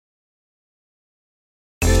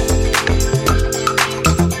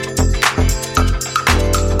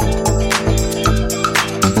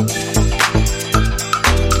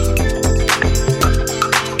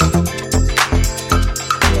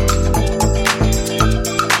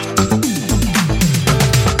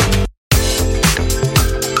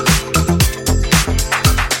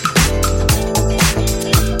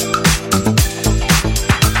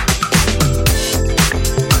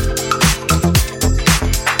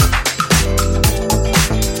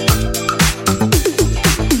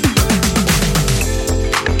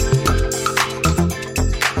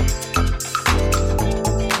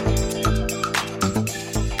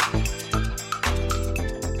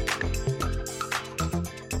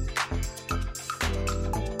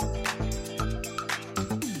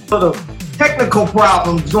little technical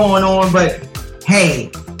problems going on, but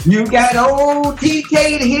hey, you got old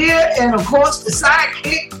TK here, and of course the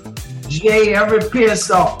sidekick, J. Everett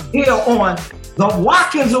Pearsall, here on the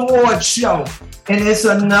Watkins Award Show. And it's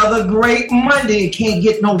another great Monday. It can't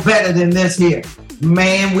get no better than this here.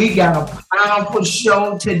 Man, we got a powerful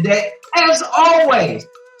show today, as always.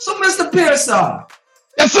 So, Mr. Pearsall.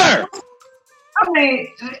 Yes, sir. I mean,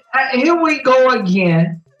 here we go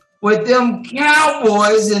again with them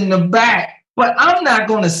Cowboys in the back. But I'm not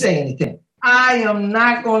going to say anything. I am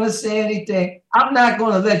not going to say anything. I'm not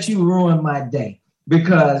going to let you ruin my day.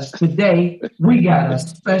 Because today we got a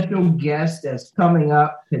special guest that's coming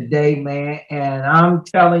up today, man. And I'm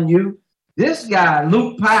telling you, this guy,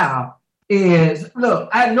 Luke Powell, look,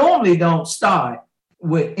 I normally don't start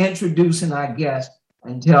with introducing our guest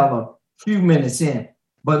until a few minutes in.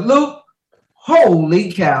 But Luke,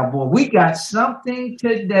 holy cowboy, we got something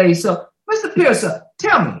today. So, Mr. Pearsall,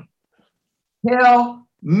 tell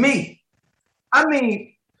me. I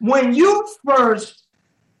mean, when you first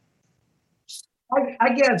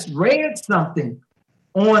I guess read something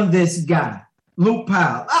on this guy, Luke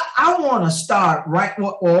Powell. I want to start right.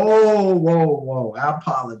 Whoa. I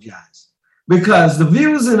apologize. Because the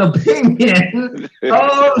views and opinion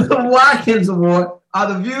of the Watkins Award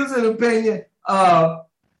are the views and opinion of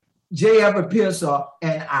J. Everett Pearsall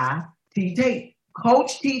and I, T. Tate.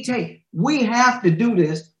 Coach T. Tate. We have to do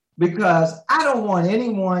this because I don't want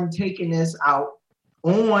anyone taking this out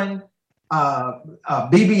on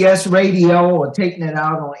BBS radio or taking it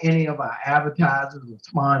out on any of our advertisers or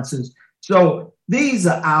sponsors. So these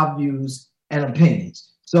are our views and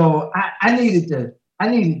opinions. So I needed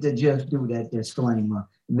to just do that disclaimer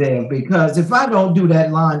there, because if I don't do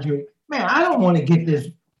that laundry, man, I don't want to get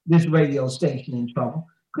this radio station in trouble.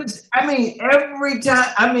 Because every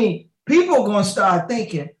time, people are going to start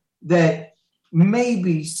thinking that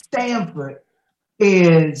maybe Stanford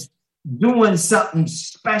is doing something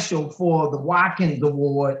special for the Watkins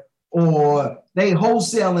Award, or they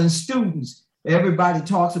wholesaling students. Everybody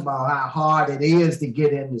talks about how hard it is to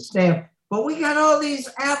get into Stanford, but we got all these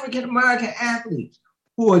African American athletes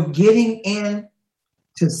who are getting in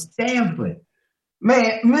to Stanford.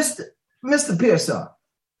 Man, Mr. Pearsall,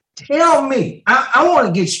 tell me. I want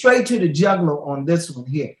to get straight to the jugular on this one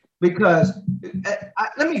here, because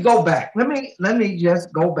let me go back. Let me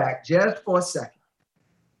just go back just for a second.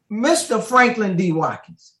 Mr. Franklin D.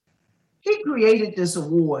 Watkins, he created this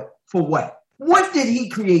award for what? What did he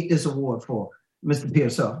create this award for, Mr.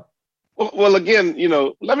 Pearsall? Well, again,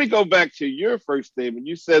 let me go back to your first statement.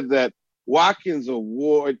 You said that Watkins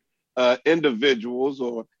Award individuals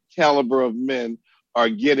or caliber of men are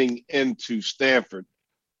getting into Stanford.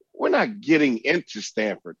 We're not getting into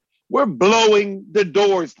Stanford. We're blowing the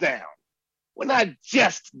doors down. We're not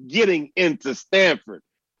just getting into Stanford.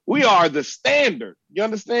 We are the standard. You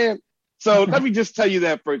understand? So let me just tell you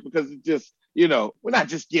that first, because it's just, we're not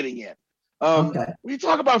just getting in. When you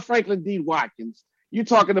talk about Franklin D. Watkins, you're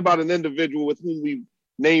talking about an individual with whom we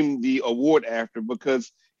named the award after,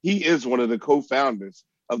 because he is one of the co-founders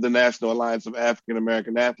of the National Alliance of African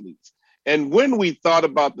American Athletes. And when we thought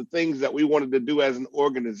about the things that we wanted to do as an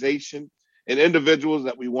organization and individuals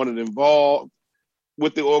that we wanted involved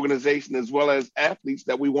with the organization, as well as athletes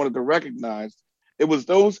that we wanted to recognize, it was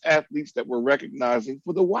those athletes that we're recognizing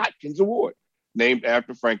for the Watkins Award, named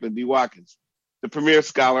after Franklin D. Watkins, the premier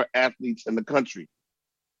scholar athletes in the country,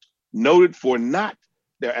 noted for not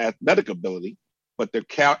their athletic ability, but their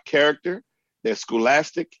character, their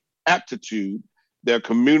scholastic aptitude, their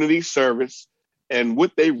community service, and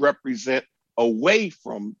what they represent away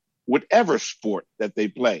from whatever sport that they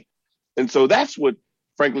play. And so that's what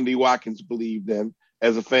Franklin D. Watkins believed in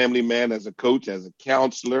as a family man, as a coach, as a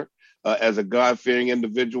counselor, as a God-fearing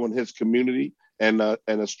individual in his community, and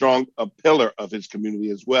a strong pillar of his community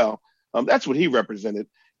as well. That's what he represented.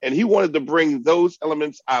 And he wanted to bring those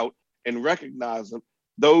elements out and recognize them,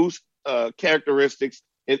 those characteristics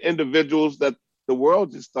in individuals that the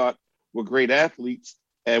world just thought were great athletes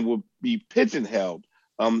and would be pigeonholed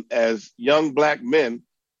as young Black men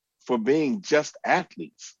for being just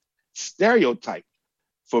athletes, stereotyped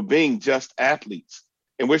for being just athletes.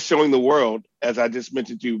 And we're showing the world, as I just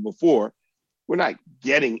mentioned to you before, we're not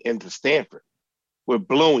getting into Stanford. We're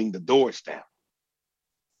blowing the doors down.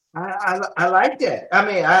 I like that.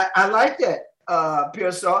 I like that,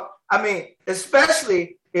 Pearsall.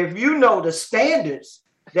 Especially if you know the standards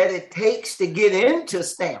that it takes to get into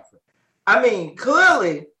Stanford.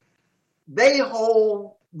 Clearly, they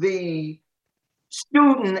hold the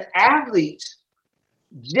student athletes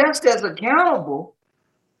just as accountable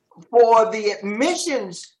for the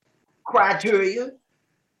admissions criteria,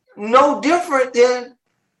 no different than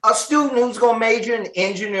a student who's going to major in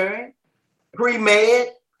engineering, pre-med,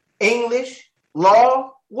 English,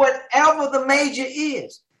 law, whatever the major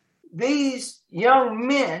is. These young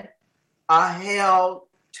men are held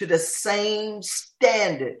to the same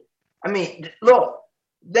standard. I mean, look,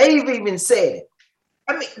 they've even said it.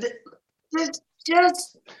 I mean, this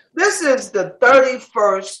is the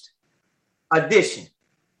 31st edition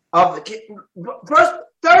of the first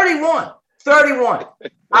 31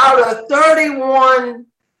 out of 31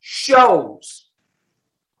 shows.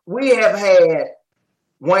 We have had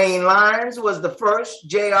Wayne Lyons was the first,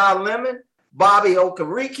 J.R. Lemon, Bobby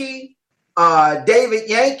Okereke, David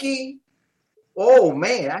Yankee. Oh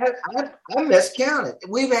man, I miscounted.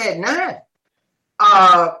 We've had 9.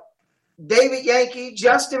 David Yankee,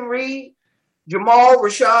 Justin Reed, Jamal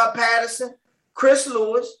Rashad Patterson, Chris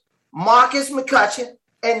Lewis, Marcus McCutcheon,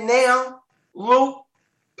 and now Luke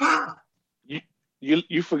Powell.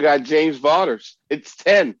 You forgot James Waters. It's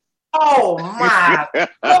 10. Oh my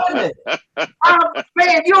goodness.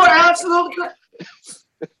 Man, you're absolutely correct.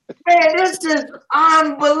 Man, this is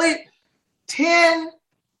unbelievable. 10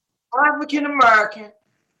 African American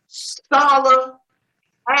scholar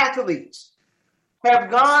athletes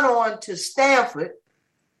have gone on to Stanford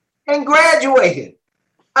and graduated.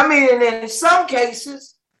 I mean, and in some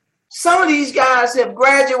cases, some of these guys have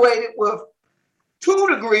graduated with 2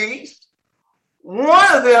 degrees.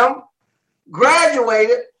 One of them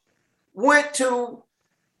graduated, went to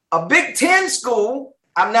a Big Ten school.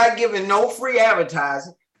 I'm not giving no free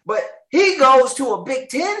advertising, but he goes to a Big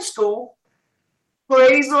Ten school,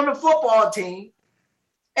 plays on the football team,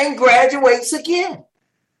 and graduates again.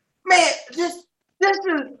 Man, this is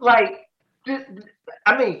like,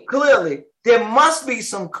 I mean, clearly there must be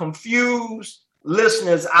some confused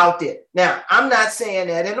listeners out there. Now, I'm not saying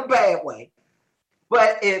that in a bad way,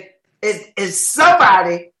 but if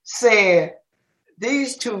somebody saying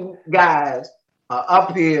these 2 guys are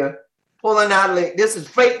up here pulling out, this is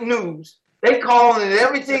fake news. They calling it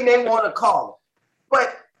everything they want to call it.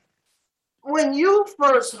 But when you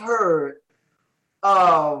first heard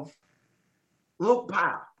of Luke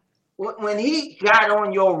Powell, when he got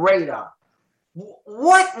on your radar,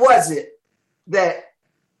 what was it that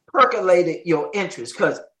percolated your interest?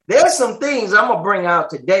 Because there's some things I'm going to bring out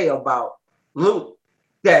today about Luke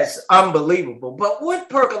that's unbelievable. But what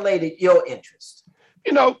percolated your interest?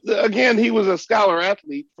 Again, he was a scholar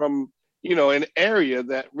athlete from, an area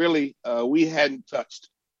that really we hadn't touched.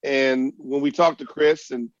 And when we talked to Chris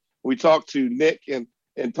and we talked to Nick and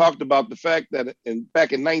talked about the fact that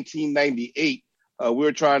back in 1998, we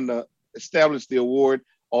were trying to establish the award.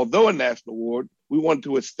 Although a national award, we wanted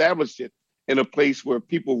to establish it in a place where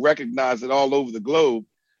people recognize it all over the globe.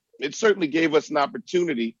 It certainly gave us an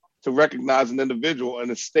opportunity to recognize an individual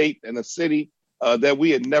in a state and a city that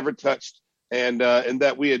we had never touched and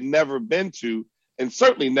that we had never been to, and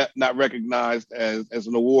certainly not recognized as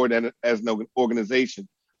an award and as an organization.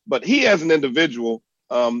 But he, as an individual,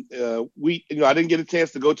 I didn't get a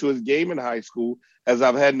chance to go to his game in high school, as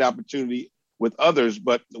I've had an opportunity with others.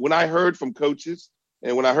 But when I heard from coaches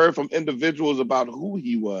and when I heard from individuals about who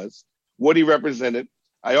he was, what he represented,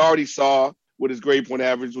 I already saw what his grade point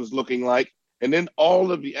average was looking like. And then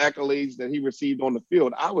all of the accolades that he received on the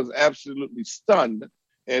field, I was absolutely stunned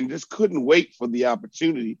and just couldn't wait for the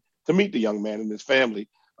opportunity to meet the young man and his family.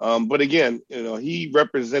 But again, he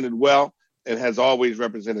represented well and has always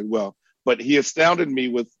represented well. But he astounded me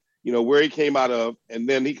with, where he came out of, and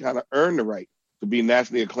then he kind of earned the right to be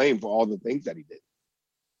nationally acclaimed for all the things that he did.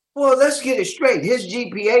 Well, let's get it straight. His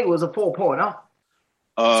GPA was a 4.0.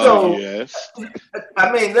 Yes.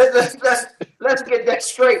 I mean, let's get that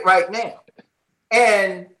straight right now.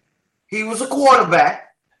 And he was a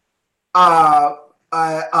quarterback, an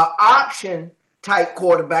option type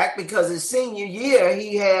quarterback, because his senior year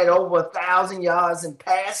he had over 1,000 yards in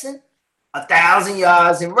passing, 1,000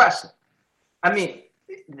 yards in rushing. I mean,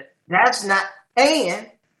 that's not,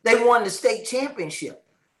 and they won the state championship.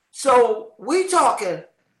 So we talking,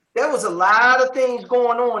 there was a lot of things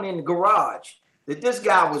going on in the garage that this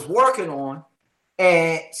guy was working on,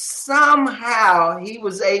 and somehow he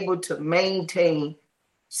was able to maintain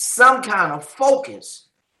some kind of focus.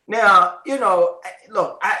 Now,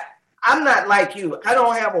 look, I'm not like you. I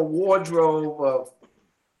don't have a wardrobe of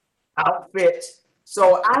outfits.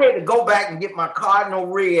 So I had to go back and get my Cardinal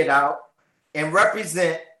red out and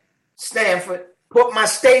represent Stanford, put my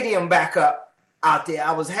stadium back up out there.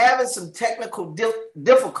 I was having some technical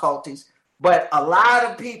difficulties, but a lot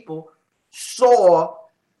of people saw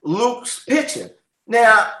Luke's picture.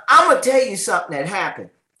 Now, I'm going to tell you something that happened.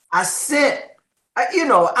 I'm sending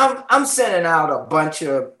out a bunch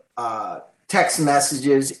of text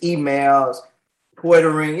messages, emails,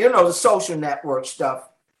 Twittering, the social network stuff.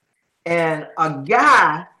 And a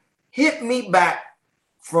guy hit me back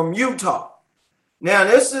from Utah. Now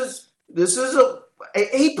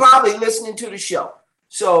he probably listening to the show.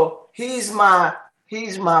 So he's my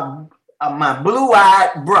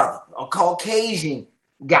blue-eyed brother, a Caucasian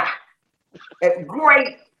guy.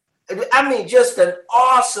 Great. I mean, just an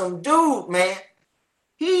awesome dude, man.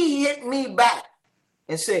 He hit me back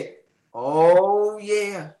and said, "Oh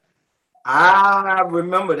yeah, I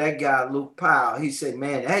remember that guy, Luke Powell." He said,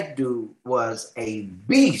 "Man, that dude was a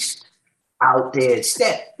beast out there at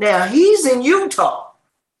step." Now he's in Utah.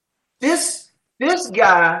 This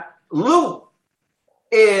guy, Luke,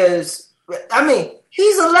 he's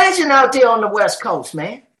a legend out there on the West Coast,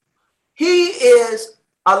 man. He is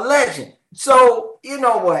a legend. So, you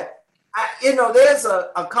know what? There's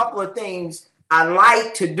a couple of things I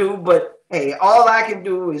like to do, but hey, all I can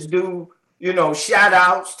do is do, shout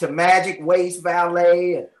outs to Magic Waste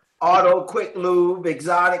Valet and Auto Quick Lube,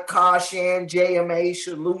 Exotic Car Sharing, JMA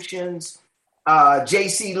Solutions,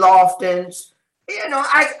 JC Loftons.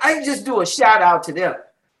 I just do a shout out to them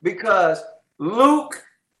because Luke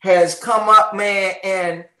has come up, man,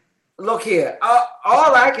 and look here.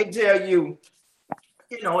 All I can tell you,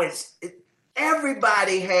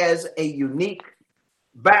 everybody has a unique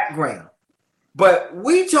background, but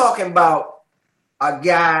we talking about a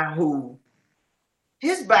guy who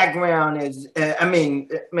his background is. I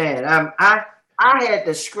had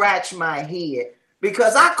to scratch my head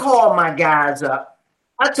because I called my guys up.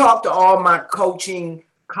 I talked to all my coaching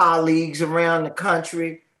colleagues around the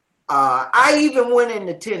country. I even went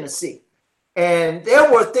into Tennessee, and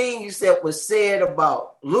there were things that were said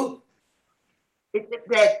about Luke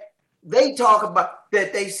that they talk about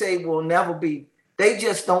that they say will never be. They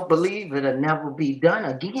just don't believe it'll never be done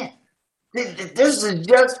again. This is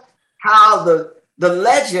just how the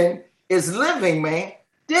legend is living, man.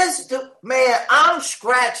 I'm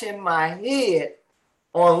scratching my head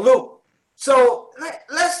on Luke. So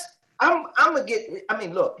I'm gonna get.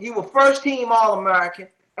 Look, he was first team All-American.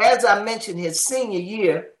 As I mentioned, his senior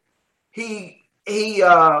year, he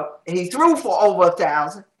threw for over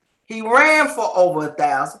 1,000. He ran for over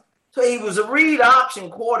 1,000. So he was a read option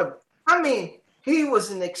quarterback. He was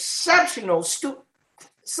an exceptional student.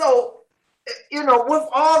 So, with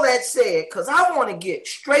all that said, because I want to get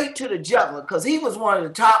straight to the juggler, because he was one of the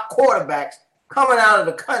top quarterbacks coming out of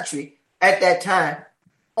the country at that time.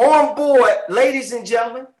 On board, ladies and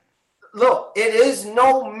gentlemen, look, it is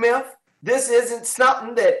no myth. This isn't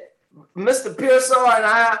something that Mr. Pearsall and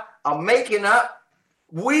I are making up.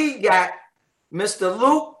 We got Mr.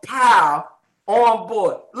 Luke Powell on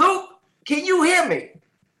board. Luke, can you hear me?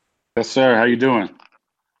 Yes, sir. How you doing?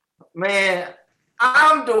 Man,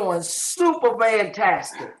 I'm doing super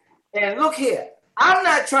fantastic. And look here, I'm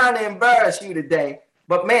not trying to embarrass you today,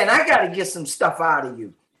 but man, I got to get some stuff out of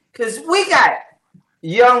you. Because we got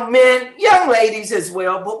young men, young ladies as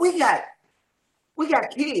well, but we got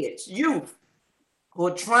kids, youth, who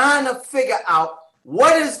are trying to figure out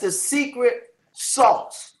what is the secret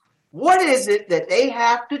sauce. What is it that they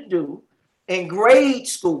have to do in grade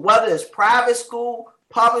school, whether it's private school,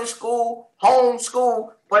 public school, home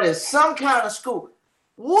school, but it's some kind of school.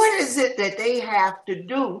 What is it that they have to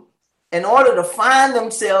do in order to find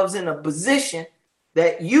themselves in a position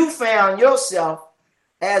that you found yourself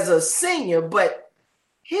as a senior? But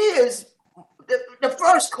here's the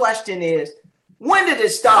first question is, when did it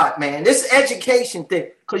start, man? This education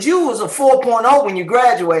thing, because you was a 4.0 when you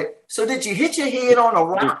graduated. So did you hit your head on a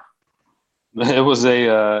rock? It was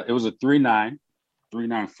a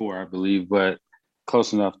 3.94, I believe, but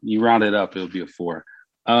close enough. You round it up, it'll be a 4.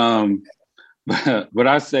 But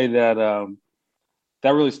I say that that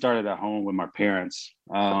really started at home with my parents.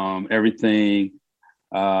 Everything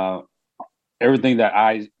that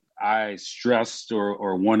I stressed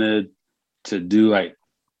or wanted to do, like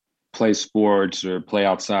play sports or play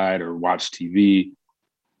outside or watch TV,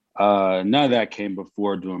 none of that came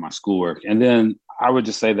before doing my schoolwork. And then I would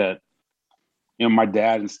just say that, my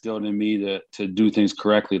dad instilled in me to do things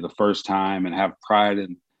correctly the first time and have pride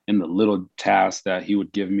in the little tasks that he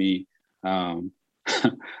would give me. I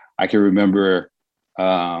can remember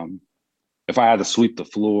if I had to sweep the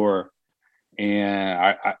floor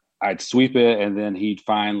and I'd sweep it and then he'd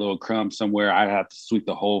find little crumbs somewhere. I'd have to sweep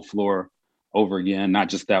the whole floor over again, not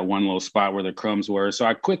just that one little spot where the crumbs were. So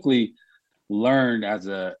I quickly learned as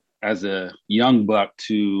a young buck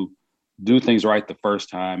to do things right the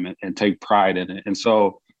first time and take pride in it. And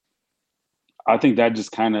so I think that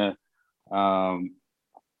just kind of,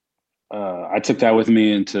 I took that with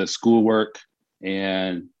me into schoolwork,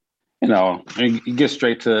 and you get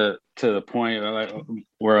straight to the point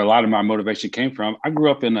where a lot of my motivation came from. I grew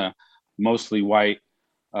up in a mostly white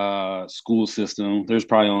school system. There's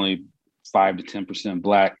probably only 5 to 10%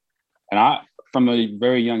 black, and from a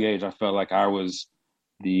very young age, I felt like I was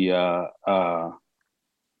the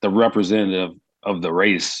representative of the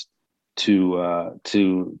race to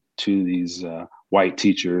these white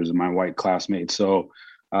teachers and my white classmates. So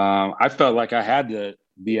I felt like I had to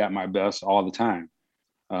be at my best all the time.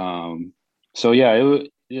 So yeah,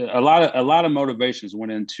 a lot of motivations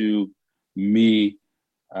went into me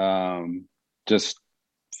just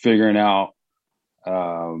figuring out,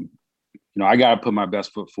 I got to put my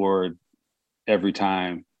best foot forward every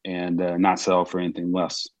time and not settle for anything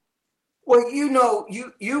less. Well,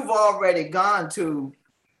 you've already gone to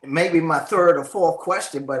maybe my third or fourth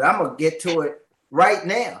question, but I'm gonna get to it right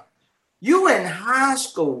now. You in high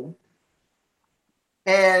school,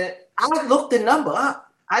 and I looked the number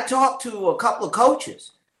up. I talked to a couple of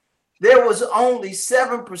coaches. There was only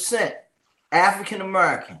 7% African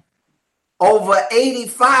American, over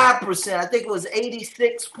 85%. I think it was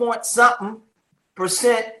 86 point something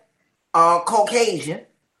percent Caucasian,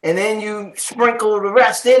 and then you sprinkle the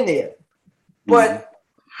rest in there. But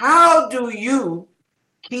how do you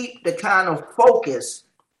keep the kind of focus?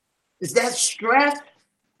 Is that stress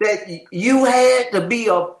that you had to be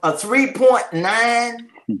a 3.9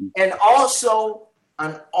 and also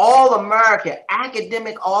an All-American,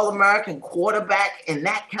 academic All-American quarterback in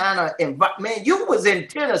that kind of environment? Man, you was in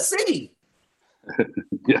Tennessee.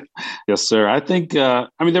 Yeah. Yes, sir. I think, there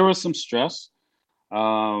was some stress.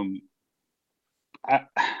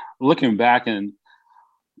 Looking back and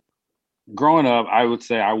growing up, I would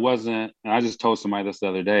say I wasn't, and I just told somebody this the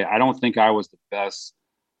other day, I don't think I was the best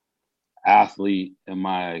athlete in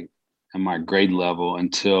my grade level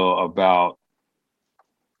until about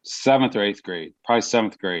 7th or 8th grade, probably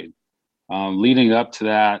 7th grade. Leading up to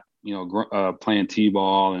that, playing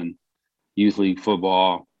t-ball and youth league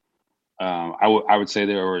football, I would say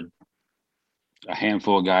there were a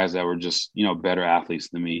handful of guys that were just, better athletes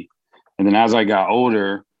than me. And then as I got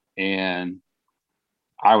older, and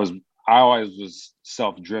I always was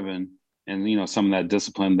self-driven, and some of that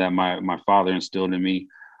discipline that my father instilled in me.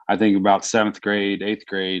 I think about 7th grade, 8th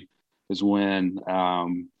grade is when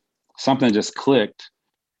something just clicked,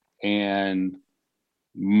 and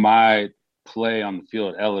my play on the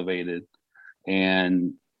field elevated,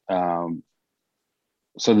 and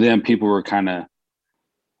so then people were kind of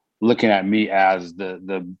looking at me as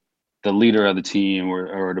the leader of the team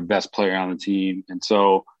or the best player on the team, and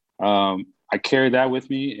so I carried that with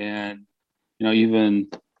me, and even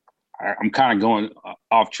I'm kind of going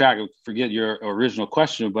off track. Forget your original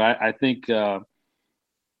question, but I think about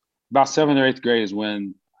 7th or 8th grade is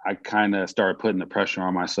when I kind of started putting the pressure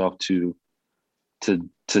on myself to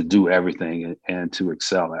do everything and to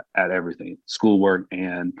excel at everything, schoolwork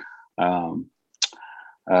and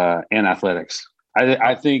athletics.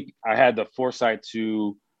 I think I had the foresight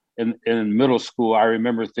to in middle school. I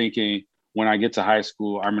remember thinking, when I get to high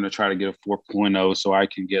school, I'm going to try to get a 4.0 so I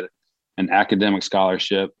can get an academic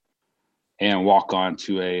scholarship and walk on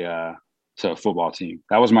to a football team.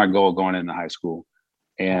 That was my goal going into high school.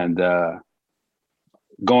 And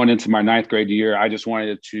going into my 9th grade year, I just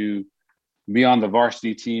wanted to be on the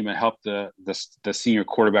varsity team and help the senior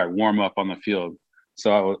quarterback warm up on the field.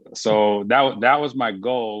 So that was my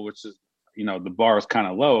goal, which is, the bar was kind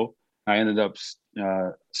of low. I ended up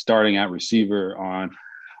starting at receiver on,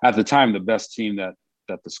 at the time, the best team that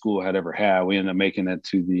the school had ever had. We ended up making it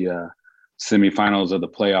to the semifinals of the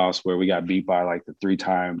playoffs, where we got beat by like the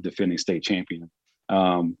 3-time defending state champion.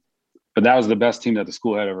 But that was the best team that the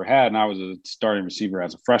school had ever had, and I was a starting receiver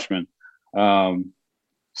as a freshman.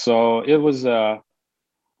 So it was, I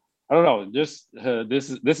don't know, just this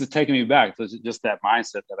is taking me back to just that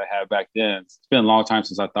mindset that I had back then. It's been a long time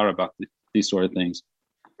since I thought about these sort of things.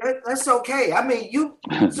 That's okay. I mean, you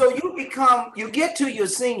get to your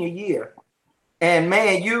senior year, and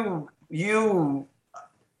man, you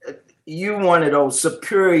one of those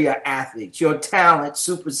superior athletes. Your talent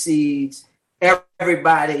supersedes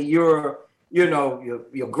everybody. Your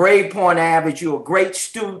grade point average. You're a great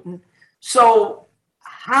student. So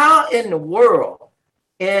how in the world,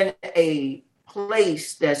 in a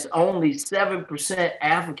place that's only 7%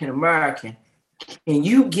 African American, and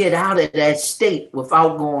you get out of that state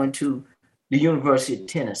without going to the University of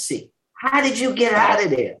Tennessee? How did you get out of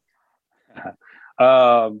there?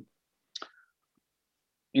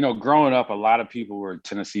 Growing up, a lot of people were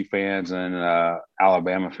Tennessee fans and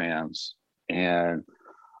Alabama fans. And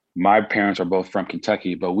my parents are both from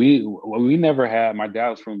Kentucky, but we never had, my dad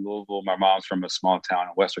was from Louisville. My mom's from a small town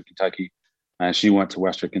in Western Kentucky. and she went to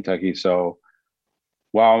Western Kentucky. So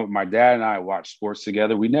while my dad and I watched sports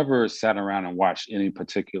together, we never sat around and watched any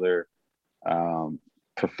particular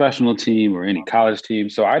professional team or any college team.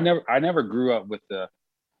 So I never grew up with the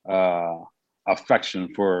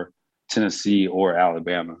affection for Tennessee or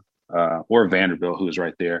Alabama or Vanderbilt, who was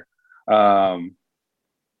right there.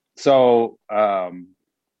 So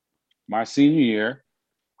my senior year,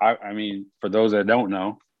 I mean, for those that don't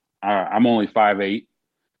know, I'm only 5'8",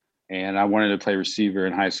 and I wanted to play receiver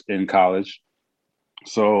in college.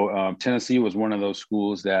 So Tennessee was one of those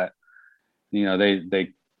schools that, you know,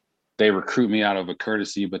 they recruit me out of a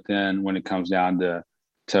courtesy, but then when it comes down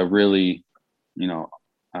to really, you know,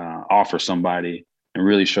 offer somebody and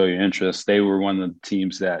really show your interest, they were one of the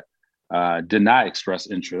teams that did not express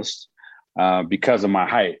interest because of my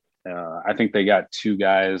height. I think they got two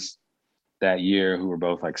guys that year who were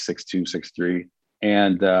both like 6'2", 6'3",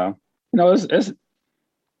 and you know,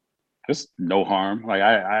 it's no harm. Like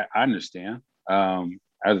I understand.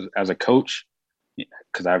 As a coach,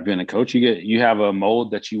 because I've been a coach, you have a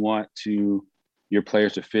mold that you want your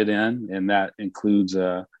players to fit in, and that includes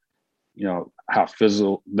you know, how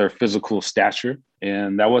their physical stature,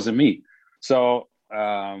 and that wasn't me. So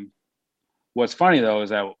what's funny though is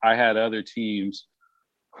that I had other teams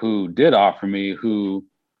who did offer me who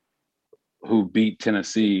beat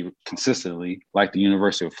Tennessee consistently, like the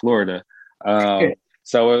University of Florida.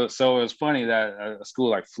 So it was funny that a school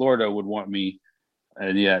like Florida would want me,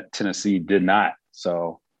 and yet Tennessee did not.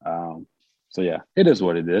 So yeah, it is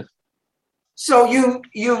what it is. So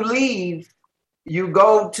you leave, you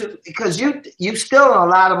go to, because you still a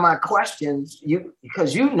lot of my questions,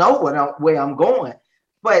 because you know where I'm going,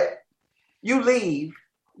 but you leave,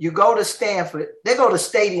 you go to Stanford. They go to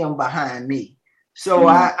stadium behind me. So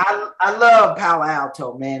I love Palo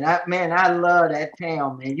Alto, man. I love that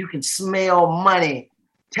town, man. You can smell money,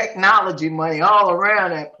 technology money all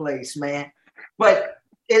around that place, man. But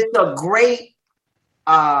it's a great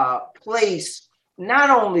place, not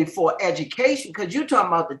only for education, because you're talking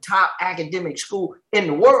about the top academic school in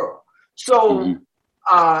the world. So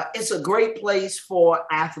it's a great place for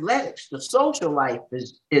athletics. The social life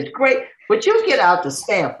is great. But you get out to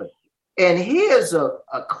Stanford, and here's a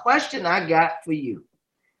question I got for you.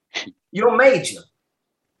 Your major.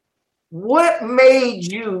 What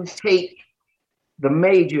made you take the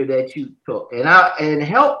major that you took? And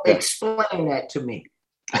help explain that to me.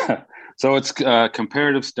 So it's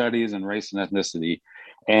comparative studies and race and ethnicity.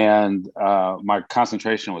 And my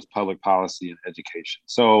concentration was public policy and education.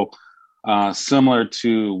 So similar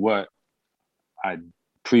to what I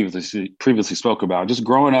previously spoke about, just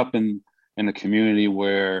growing up in a community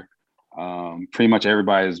where pretty much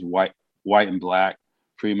everybody is white and black.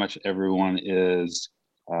 Pretty much everyone is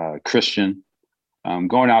Christian.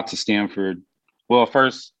 Going out to Stanford, well,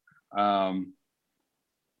 first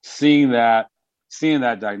seeing that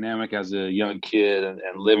dynamic as a young kid and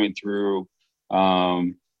living through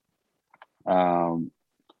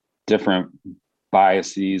different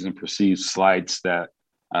biases and perceived slights that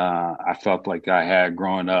I felt like I had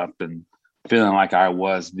growing up, and feeling like I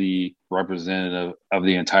was the representative of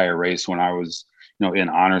the entire race when I was, you know, in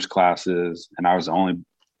honors classes and I was the only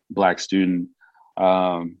Black student.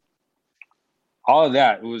 All of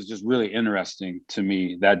that, it was just really interesting to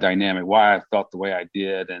me, that dynamic, why I felt the way I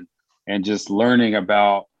did, and just learning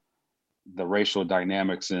about the racial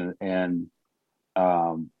dynamics and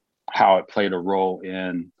how it played a role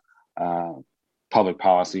in public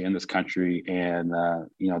policy in this country, and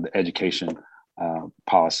you know, the education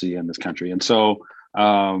policy in this country. And so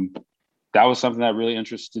that was something that really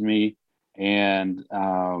interested me, and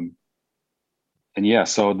yeah,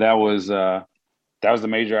 so that was the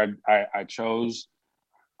major I chose.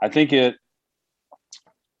 I think it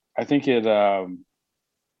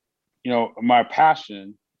you know, my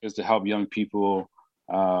passion is to help young people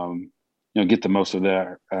you know, get the most of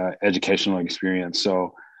their educational experience.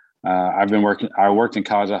 So I worked in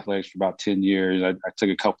college athletics for about 10 years. I took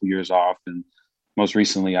a couple years off, and most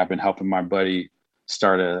recently I've been helping my buddy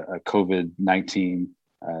start a COVID-19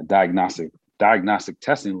 diagnostic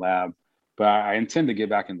testing lab. But I intend to get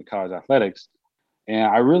back into college athletics, and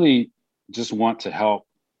I really just want to help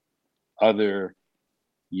other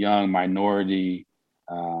young minority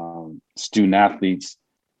student athletes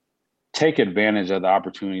take advantage of the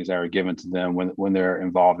opportunities that are given to them when they're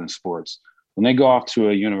involved in sports. When they go off to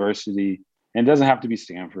a university, and it doesn't have to be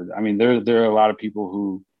Stanford. I mean, there are a lot of people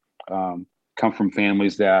who come from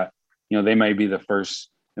families that, you know, they may be the first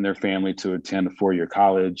in their family to attend a four-year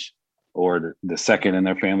college, or the second in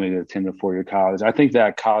their family to attend a four-year college. I think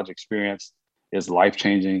that college experience is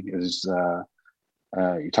life-changing. You're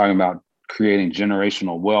talking about creating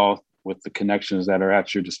generational wealth, with the connections that are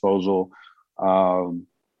at your disposal. And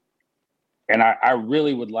I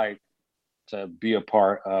really would like to be a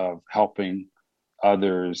part of helping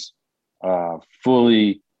others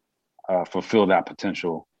fully fulfill that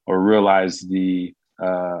potential or realize the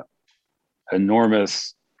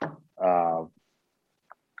enormous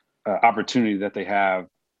opportunity that they have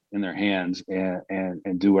in their hands,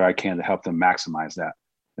 and do what I can to help them maximize that.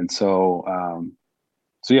 And so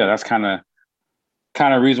yeah, that's kind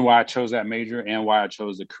of reason why I chose that major and why I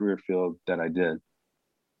chose the career field that I did.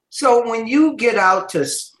 So when you get out to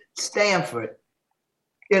Stanford,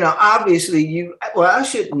 obviously I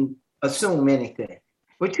shouldn't assume anything,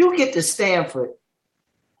 but you get to Stanford,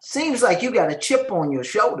 seems like you got a chip on your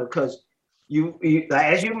shoulder because you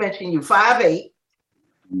as you mentioned, you're 5'8",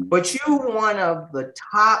 but you one of the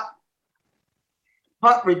top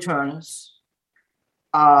punt returners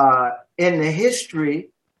in the history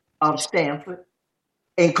of Stanford,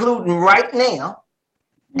 including right now.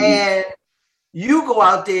 Mm-hmm. And you go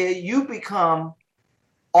out there, you become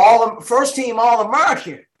first team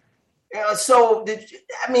All-American. So,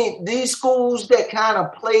 these schools that kind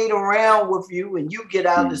of played around with you and you get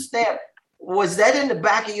out to Stanford, was that in the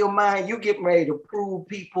back of your mind? You getting ready to prove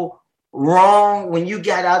people wrong when you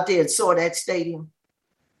got out there and saw that stadium?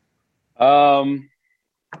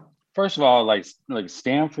 First of all, like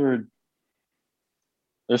Stanford,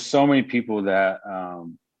 there's so many people that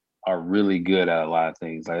are really good at a lot of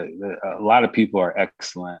things. Like, a lot of people are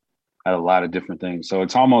excellent at a lot of different things. So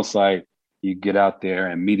it's almost like you get out there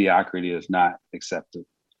and mediocrity is not accepted.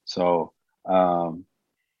 So I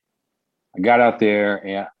got out there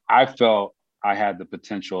and I felt I had the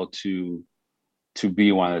potential to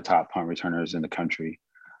be one of the top punt returners in the country.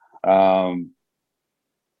 And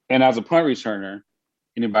as a punt returner,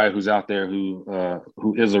 anybody who's out there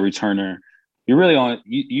who is a returner, you really only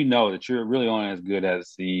that you're really only as good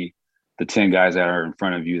as the 10 guys that are in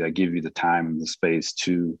front of you that give you the time and the space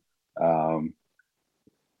to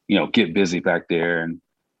get busy back there. And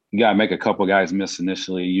you got to make a couple guys miss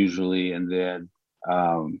initially, usually, and then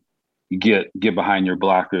you get behind your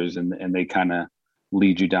blockers and they kind of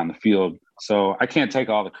lead you down the field. So I can't take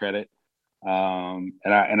all the credit. And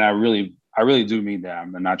I really do mean that.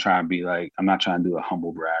 I'm not trying to do a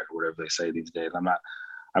humble brag or whatever they say these days.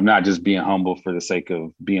 I'm not just being humble for the sake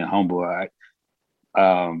of being humble.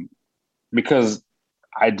 Because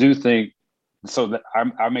I do think so that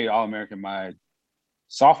I made All-American my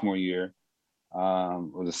sophomore year,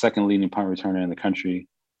 was the second leading punt returner in the country.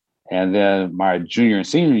 And then my junior and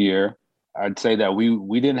senior year, I'd say that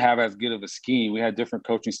we didn't have as good of a scheme. We had different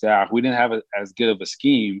coaching staff. We didn't have as good of a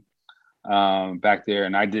scheme back there,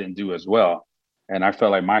 and I didn't do as well. And I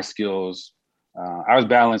felt like my skills, I was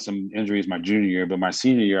battling some injuries my junior year, but my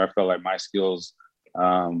senior year, I felt like my skills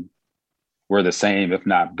were the same, if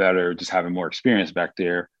not better, just having more experience back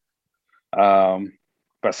there. But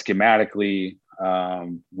schematically,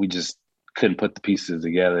 we just couldn't put the pieces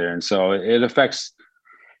together. And so it affects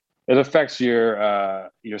your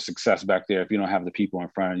success back there if you don't have the people in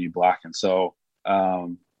front of you blocking. So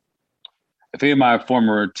if any of my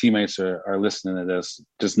former teammates are listening to this,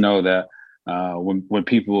 just know that when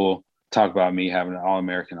people talk about me having an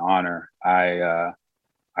All-American honor,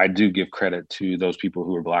 I do give credit to those people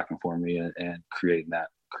who are blocking for me and creating that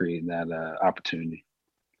opportunity.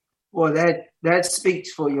 Well, that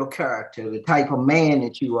speaks for your character, the type of man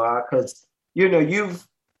that you are, because you've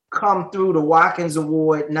come through the Watkins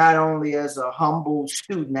Award not only as a humble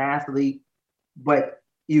student athlete, but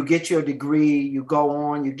you get your degree, you go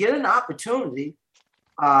on, you get an opportunity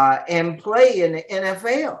and play in the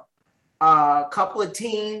NFL. A couple of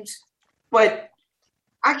teams, but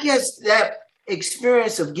I guess that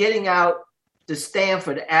experience of getting out to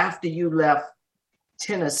Stanford after you left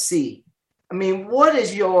Tennessee, what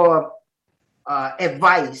is your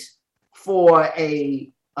advice for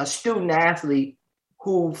a student athlete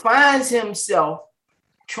who finds himself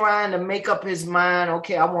trying to make up his mind,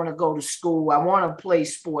 okay, I want to go to school, I want to play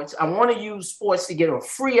sports, I want to use sports to get a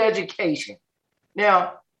free education.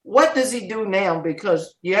 Now, what does he do now?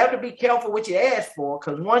 Because you have to be careful what you ask for,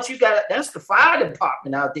 because once you got that's the fire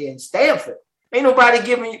department out there in Stanford. Ain't nobody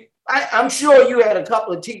giving you, I'm sure you had a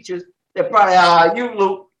couple of teachers that probably,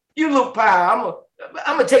 you Luke Powell,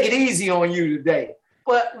 I'm going to take it easy on you today.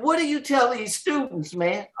 But what do you tell these students,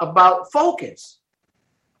 man, about focus?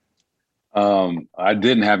 I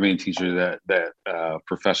didn't have any teachers that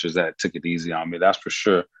professors that took it easy on me, that's for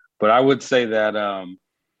sure. But I would say that, and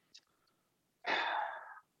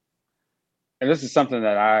this is something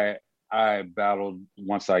that I battled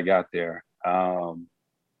once I got there.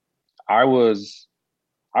 I was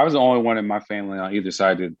the only one in my family on either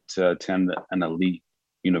side to attend an elite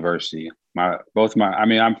university.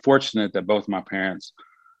 I'm fortunate that both my parents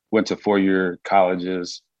went to 4-year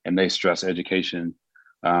colleges and they stress education.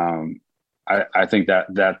 I think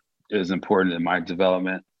that is important in my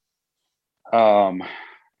development.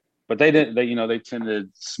 But they didn't. They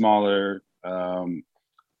tended smaller.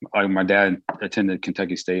 Like my dad attended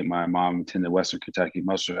Kentucky State. My mom attended Western Kentucky.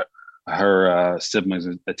 Most of her siblings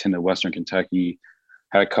attended Western Kentucky.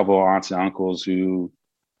 Had a couple of aunts and uncles who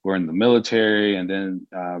were in the military, and then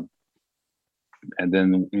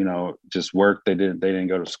just worked. They didn't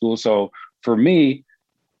go to school. So for me,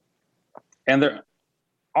 and they're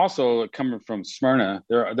also coming from Smyrna.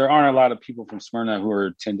 There aren't a lot of people from Smyrna who are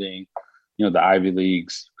attending, the Ivy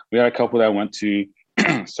Leagues. We had a couple that went to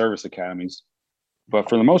service academies, but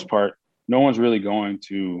for the most part, no one's really going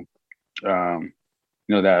to,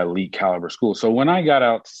 that elite caliber school. So when I got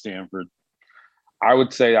out to Stanford, I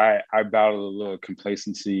would say I battled a little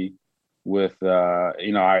complacency with,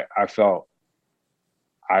 I felt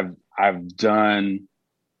I've done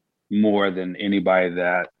more than anybody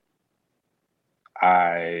that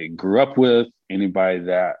I grew up with, anybody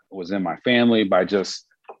that was in my family, by just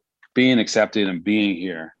being accepted and being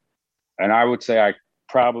here. And I would say I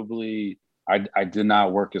did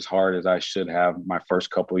not work as hard as I should have my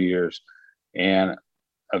first couple of years. And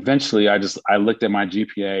eventually I looked at my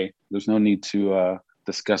GPA. There's no need to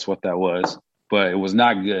discuss what that was, but it was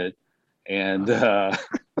not good. And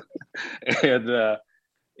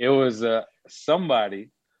it was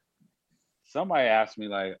somebody asked me,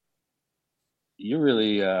 like, you're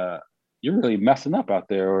really messing up out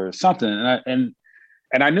there or something.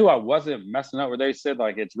 And I knew I wasn't messing up, where they said,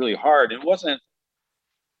 like, it's really hard. It wasn't,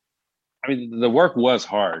 the work was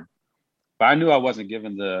hard, but I knew I wasn't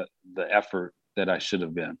given the effort that I should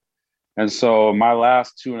have been. And so my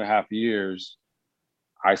last 2.5 years,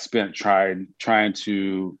 I spent trying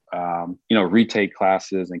to, retake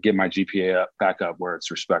classes and get my GPA back up where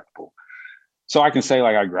it's respectable. So I can say,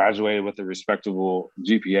 like, I graduated with a respectable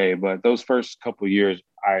GPA, but those first couple of years,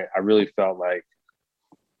 I really felt like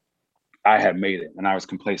I had made it and I was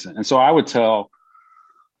complacent. And so I would tell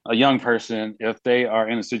a young person, if they are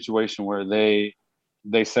in a situation where they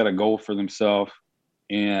set a goal for themselves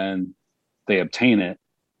and they obtain it,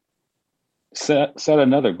 set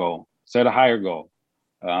another goal, set a higher goal.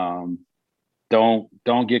 Don't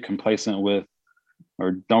get complacent with,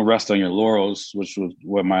 or don't rest on your laurels, which was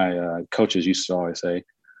what my coaches used to always say.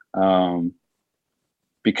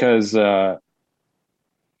 Because they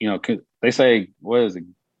say, what is it?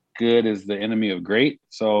 Good is the enemy of great.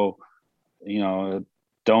 So,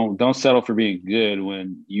 don't settle for being good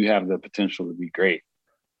when you have the potential to be great.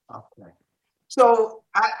 Okay. So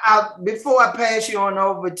I before I pass you on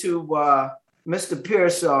over to Mr.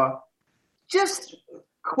 Pearsall, just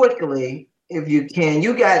quickly, if you can,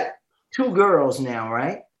 you got 2 girls now,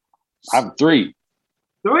 right? I have 3.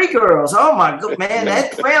 3 girls. Oh my good man,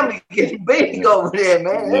 that family getting big over there,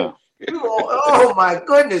 man. Yeah. Oh my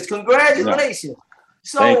goodness! Congratulations. Yeah.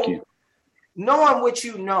 So, thank you. Knowing what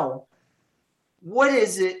you know, what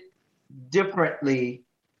is it differently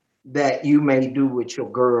that you may do with your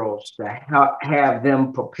girls to have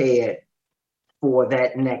them prepared for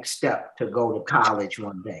that next step to go to college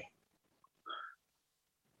one day?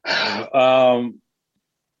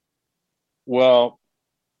 Well,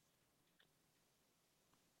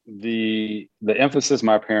 the emphasis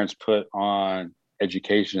my parents put on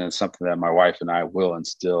education is something that my wife and I will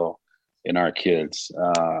instill in our kids.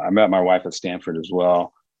 I met my wife at Stanford as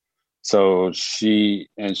well. So she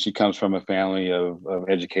comes from a family of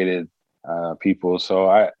educated people.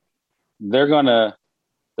 So they're gonna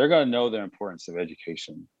know the importance of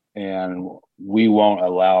education, and we won't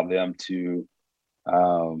allow them to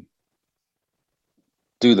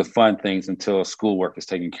do the fun things until schoolwork is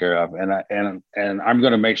taken care of. And I'm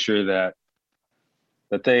going to make sure that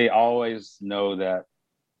they always know that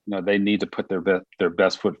they need to put their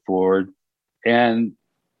best foot forward. And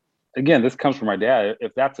again, this comes from my dad.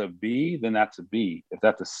 If that's a B, then that's a B. If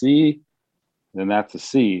that's a C, then that's a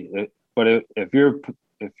C. But if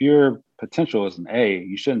your potential is an A,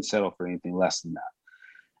 you shouldn't settle for anything less than that.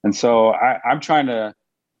 And so I'm trying to.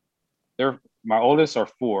 My oldest are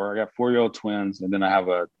 4. I got 4-year-old twins, and then I have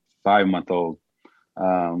a 5-month-old,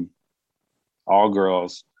 all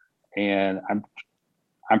girls. And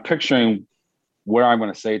I'm picturing what I'm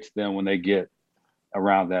going to say to them when they get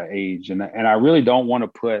around that age. And I really don't want to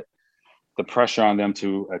put the pressure on them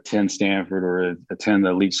to attend Stanford or attend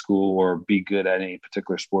the elite school or be good at any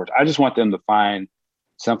particular sport. I just want them to find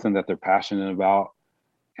something that they're passionate about.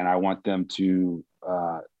 And I want them to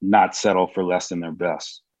not settle for less than their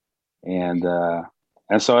best. And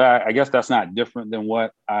And so I guess that's not different than the way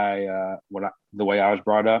I was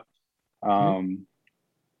brought up.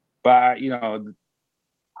 But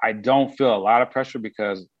I don't feel a lot of pressure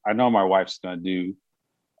because I know my wife's going to do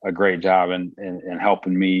a great job in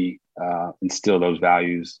helping me instill those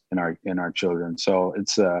values in our children. So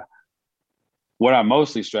it's what I'm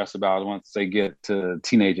mostly stressed about is once they get to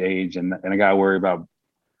teenage age and I got to worry about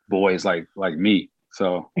boys like me.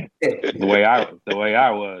 So the way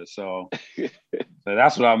I was. So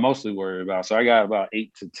that's what I'm mostly worried about. So I got about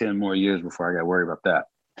 8 to 10 more years before I got to worry about that.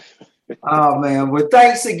 Oh man. Well,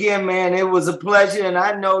 thanks again, man. It was a pleasure. And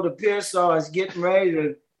I know the Pearsall is getting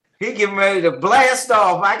ready to blast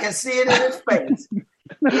off. I can see it in his face.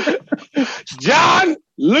 John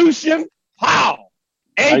Lucian Powell,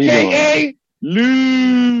 aka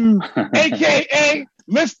Lou, aka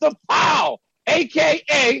Mr. Powell,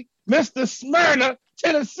 aka Mr. Smyrna,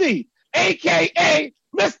 Tennessee, aka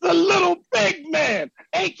Mr. Little Big Man,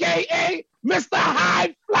 aka Mr.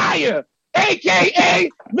 High Flyer, aka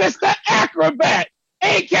Mr. Acrobat,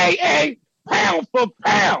 aka Pound for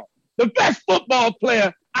Pound, the best football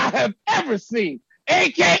player I have ever seen,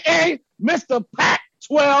 aka Mr.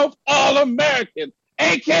 Pac-12 All-American,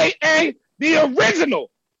 aka the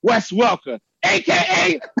original Wes Welker,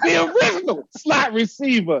 aka the original slot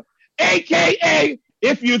receiver, aka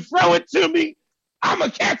if you throw it to me, I'ma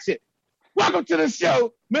catch it. Welcome to the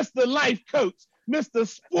show, Mr. Life Coach, Mr.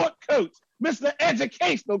 Sport Coach, Mr.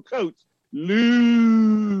 Educational Coach,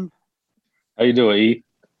 Lou. How you doing, E?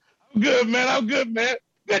 I'm good, man.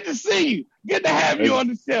 Good to see you. Good to have you on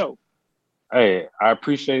the show. Hey, I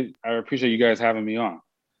appreciate you guys having me on.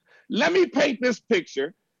 Let me paint this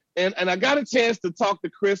picture. And I got a chance to talk to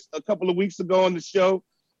Chris a couple of weeks ago on the show.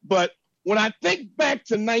 But when I think back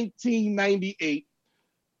to 1998,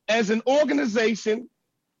 as an organization,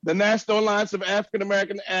 the National Alliance of African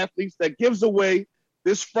American Athletes that gives away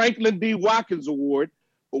this Franklin D. Watkins Award,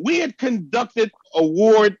 we had conducted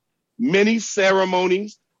award mini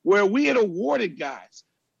ceremonies where we had awarded guys.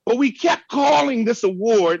 But we kept calling this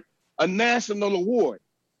award a national award.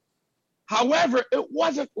 However, it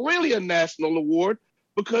wasn't really a national award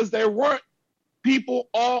because there weren't people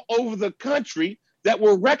all over the country that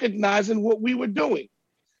were recognizing what we were doing.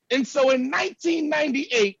 And so in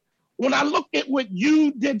 1998, when I looked at what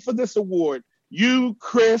you did for this award, you,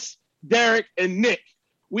 Chris, Derek, and Nick,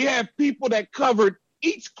 we have people that covered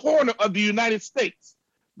each corner of the United States,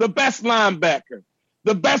 the best linebacker,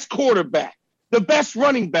 the best quarterback, the best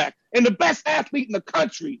running back, and the best athlete in the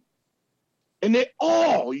country. And they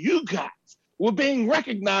all, you guys, were being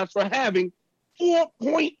recognized for having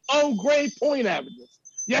 4.0 grade point averages.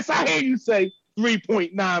 Yes, I hear you say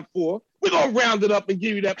 3.94. We're going to round it up and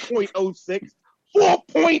give you that 0.06.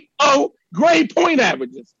 4.0 grade point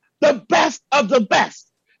averages. The best of the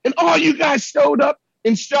best. And all you guys showed up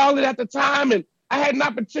in Charlotte at the time, and I had an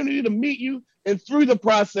opportunity to meet you, and through the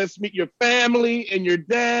process, meet your family and your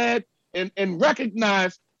dad, and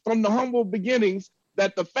recognize from the humble beginnings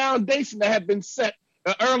that the foundation that had been set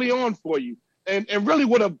early on for you. And really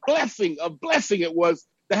what a blessing it was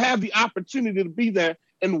to have the opportunity to be there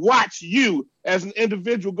and watch you as an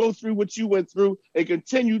individual go through what you went through and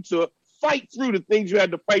continue to fight through the things you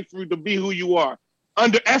had to fight through to be who you are.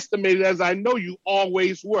 Underestimated as I know you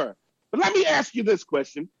always were. But let me ask you this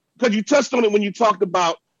question, because you touched on it when you talked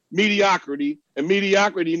about mediocrity and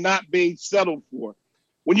mediocrity not being settled for.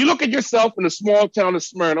 When you look at yourself in the small town of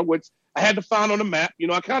Smyrna, which I had to find on the map,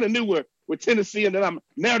 I kind of knew where Tennessee, and then I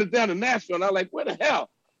narrowed it down to Nashville, and I'm like, where the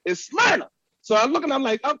hell is Smyrna? So I'm looking, I'm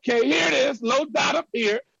like, okay, here it is, low dot up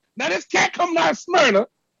here. Now this cat coming out of Smyrna,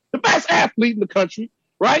 the best athlete in the country,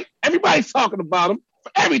 right? Everybody's talking about him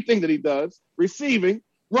for everything that he does, receiving,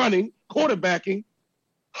 running, quarterbacking.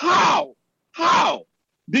 How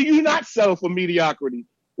do you not settle for mediocrity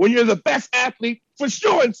when you're the best athlete, for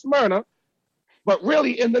sure in Smyrna, but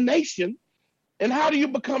really in the nation? And how do you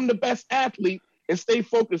become the best athlete and stay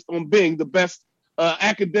focused on being the best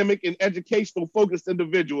academic and educational focused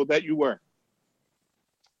individual that you were?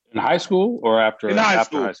 In high school or after high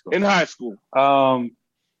school? In high school.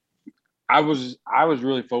 I was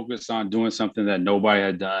really focused on doing something that nobody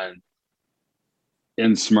had done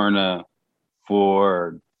in Smyrna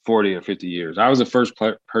for 40 or 50 years. I was the first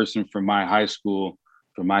person from my high school,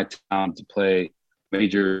 from my town, to play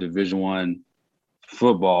major Division I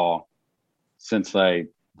football since like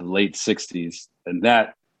the late 60s. And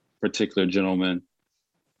that particular gentleman,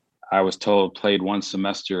 I was told, played one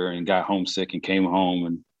semester and got homesick and came home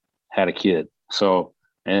and had a kid. So,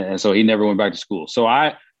 and so he never went back to school. So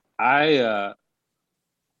I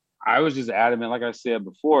was just adamant, like I said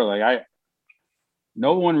before, like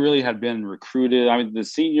no one really had been recruited. I mean, the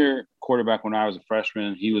senior quarterback when I was a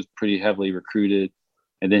freshman, he was pretty heavily recruited,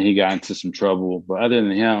 and then he got into some trouble. But other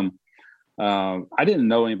than him, I didn't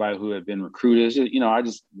know anybody who had been recruited. It's just, I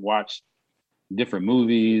just watched different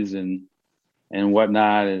movies and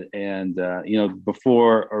whatnot, and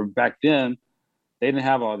before or back then, they didn't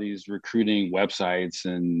have all these recruiting websites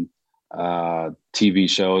and TV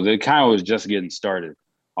shows. It kind of was just getting started,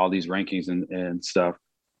 all these rankings and stuff.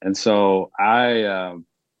 And so I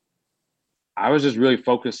was just really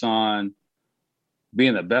focused on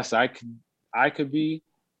being the best I could be,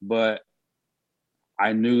 but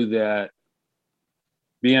I knew that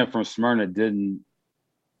being from Smyrna didn't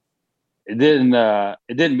mean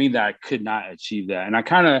that I could not achieve that. And I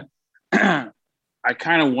kind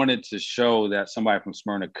of wanted to show that somebody from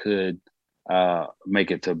Smyrna could make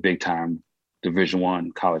it to big time Division I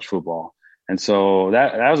college football. And so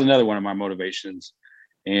that was another one of my motivations.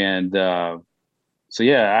 And so,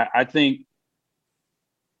 yeah, I think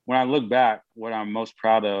when I look back, what I'm most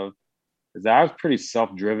proud of is that I was pretty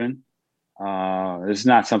self-driven. It's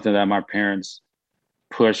not something that my parents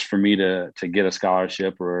pushed for me to get a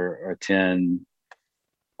scholarship or attend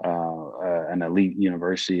an elite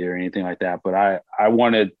university or anything like that. But I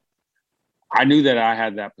knew that I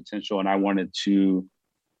had that potential, and I wanted to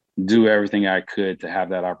do everything I could to have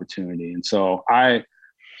that opportunity. And so I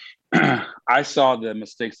saw the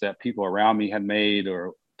mistakes that people around me had made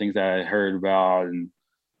or things that I heard about, and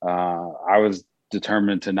I was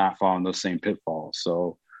determined to not fall in those same pitfalls.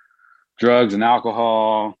 So drugs and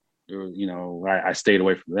alcohol, I stayed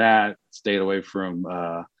away from that, stayed away from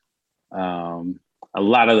a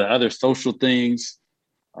lot of the other social things.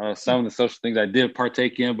 Some of the social things I did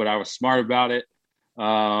partake in, but I was smart about it.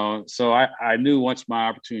 So I knew once my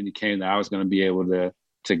opportunity came that I was going to be able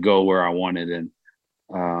to go where I wanted. And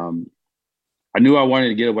I knew I wanted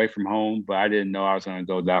to get away from home, but I didn't know I was going to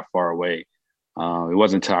go that far away. It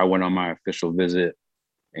wasn't until I went on my official visit,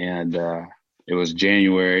 and it was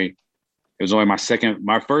January. It was only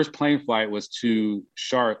my first plane flight was to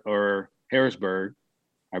Harrisburg,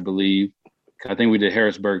 I believe. I think we did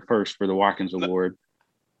Harrisburg first for the Watkins Award.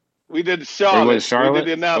 We did Charlotte. Charlotte. We did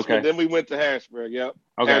the announcement. Okay. Then we went to Harrisburg. Yep.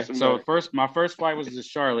 Okay. Harrisonburg. So my first flight was to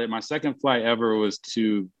Charlotte. My second flight ever was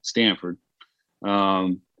to Stanford.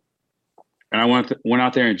 And I went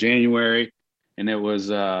out there in January, and it was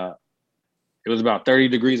about 30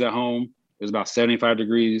 degrees at home. It was about 75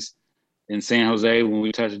 degrees in San Jose when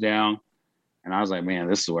we touched down. And I was like, man,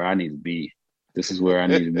 this is where I need to be. This is where I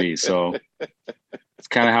need to be. So it's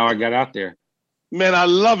kind of how I got out there. Man, I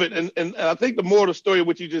love it. And I think the moral of the story of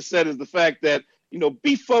what you just said is the fact that,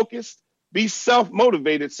 be focused, be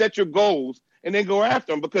self-motivated, set your goals, and then go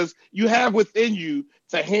after them, because you have within you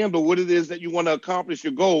to handle what it is that you want to accomplish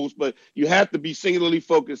your goals, but you have to be singularly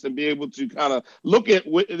focused and be able to kind of look at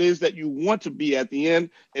what it is that you want to be at the end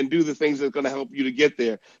and do the things that's going to help you to get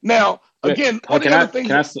there. Now, again,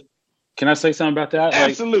 can I say something about that?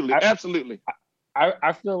 Absolutely. Absolutely.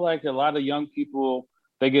 I feel like a lot of young people,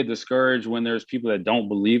 they get discouraged when there's people that don't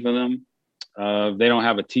believe in them. They don't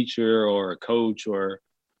have a teacher or a coach or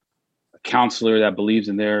a counselor that believes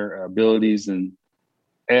in their abilities. And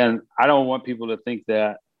I don't want people to think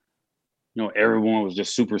that, everyone was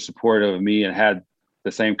just super supportive of me and had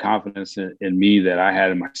the same confidence in me that I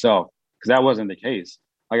had in myself, because that wasn't the case.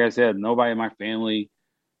 Like I said, nobody in my family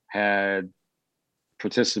had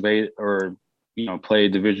participated or,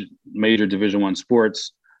 played major Division I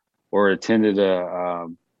sports or attended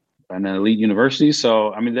an elite university.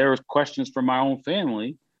 So, I mean, there was questions from my own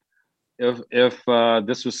family if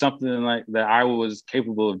this was something like that I was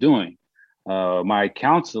capable of doing. My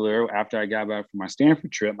counselor, after I got back from my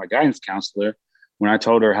Stanford trip, my guidance counselor, when I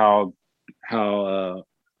told her how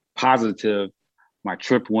positive my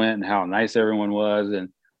trip went and how nice everyone was, and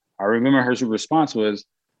I remember her response was,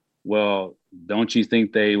 well, don't you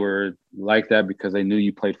think they were like that because they knew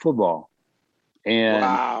you played football? And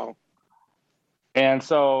wow. And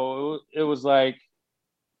so it was like,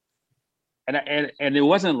 and it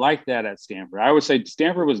wasn't like that at Stanford. I would say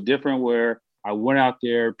Stanford was different, where I went out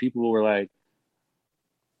there, people were like,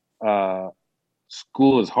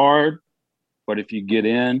 school is hard, but if you get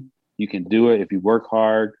in, you can do it. If you work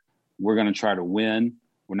hard, we're going to try to win.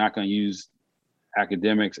 We're not going to use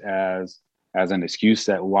academics as an excuse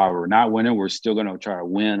that while we're not winning, we're still going to try to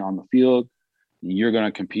win on the field. And you're going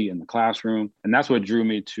to compete in the classroom. And that's what drew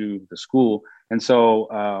me to the school. And so,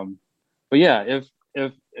 but yeah,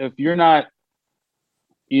 if you're not,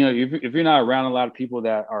 if you're not around a lot of people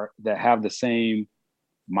that have the same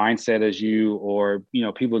mindset as you, or,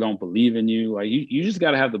 people don't believe in you, like you just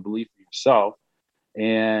got to have the belief in yourself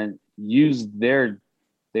and use their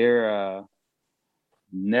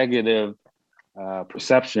negative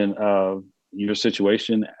perception of your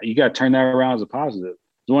situation, you got to turn that around as a positive.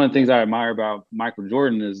 One of the things I admire about Michael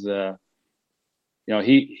Jordan is,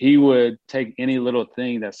 he would take any little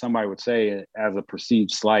thing that somebody would say as a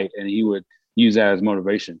perceived slight, and he would use that as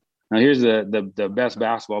motivation. Now, here's the best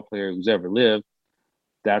basketball player who's ever lived.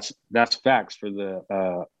 That's facts for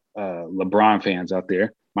the LeBron fans out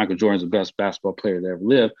there. Michael Jordan's the best basketball player that ever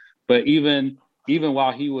lived. But even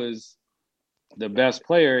while he was the best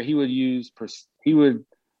player, he would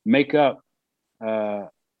make up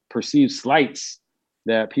perceived slights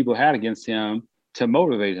that people had against him to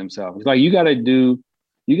motivate himself. It's like you got to do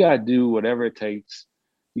whatever it takes.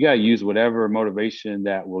 You got to use whatever motivation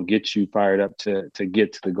that will get you fired up to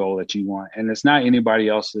get to the goal that you want. And it's not anybody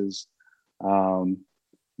else's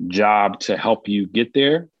job to help you get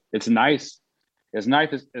there. It's nice. It's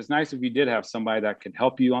nice if you did have somebody that can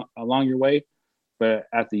help you along your way. But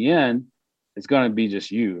at the end, it's going to be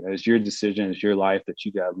just you. It's your decision. It's your life that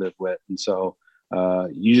you got to live with. And so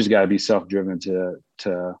you just got to be self-driven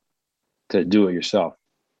to do it yourself.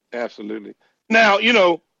 Absolutely. Now,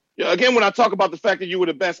 again, when I talk about the fact that you were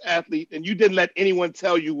the best athlete and you didn't let anyone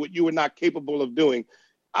tell you what you were not capable of doing,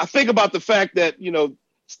 I think about the fact that,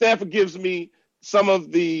 Stanford gives me some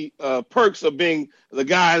of the perks of being the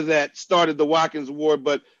guy that started the Watkins Award.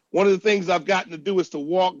 But one of the things I've gotten to do is to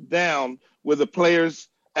walk down where the players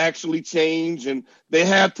actually change, and they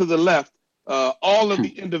have to the left all of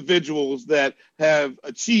the individuals that have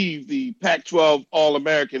achieved the Pac-12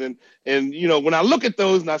 All-American. And when I look at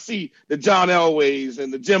those and I see the John Elways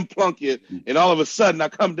and the Jim Plunkett, and all of a sudden I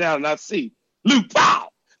come down and I see Luke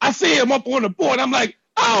Powell. I see him up on the board. I'm like,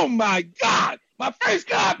 oh my God, my first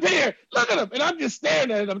guy up here. Look at him. And I'm just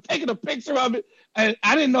staring at it. I'm taking a picture of it. And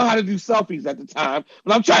I didn't know how to do selfies at the time,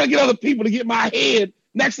 but I'm trying to get other people to get my head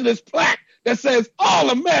next to this plaque that says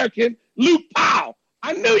All-American Luke Powell.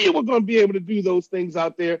 I knew you were going to be able to do those things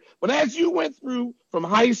out there. But as you went through from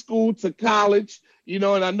high school to college, and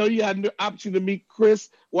I know you had an opportunity to meet Chris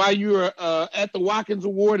while you were at the Watkins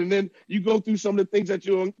Award, and then you go through some of the things that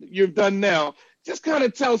you've done now. Just kind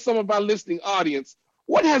of tell some of our listening audience,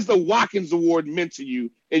 what has the Watkins Award meant to you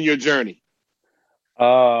in your journey?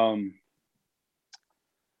 Going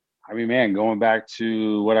back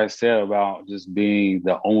to what I said about just being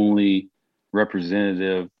the only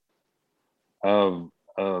representative of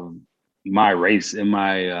my race in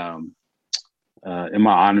my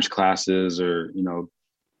honors classes, or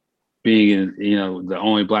being the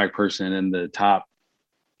only Black person in the top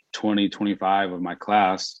 20, 25 of my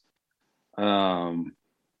class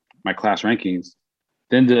rankings,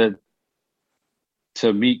 then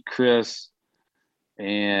to meet Chris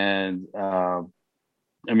and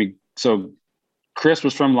so Chris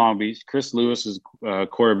was from Long Beach. Chris Lewis is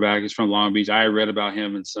quarterback. He's from Long Beach. I read about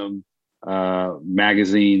him in some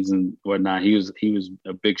magazines and whatnot. He was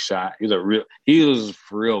a big shot. He was a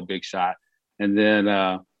real big shot. And then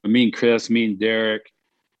meeting Chris, meeting Derek,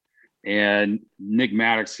 and Nick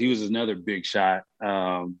Maddox, he was another big shot.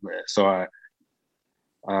 So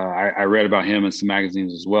I read about him in some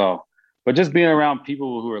magazines as well. But just being around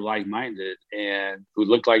people who are like-minded and who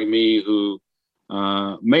looked like me, who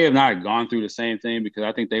may have not gone through the same thing, because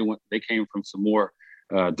I think they came from some more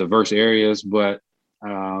diverse areas, but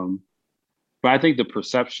I think the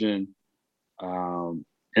perception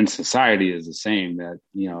in society is the same, that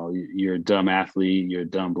you're a dumb athlete, you're a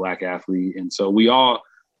dumb Black athlete, and so we all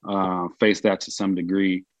face that to some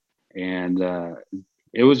degree. And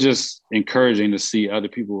it was just encouraging to see other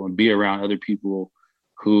people and be around other people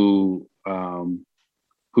who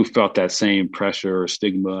felt that same pressure or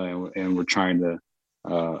stigma, and were trying to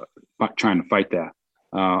fight that.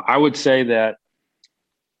 I would say that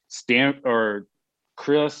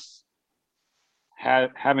Chris,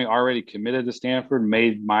 having already committed to Stanford,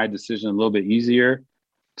 made my decision a little bit easier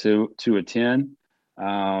to attend.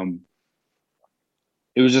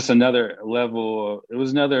 It was just another level. It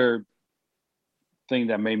was another thing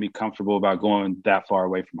that made me comfortable about going that far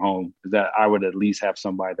away from home, is that I would at least have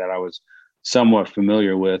somebody that I was somewhat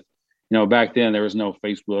familiar with. Back then there was no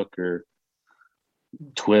Facebook or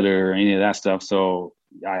Twitter or any of that stuff. So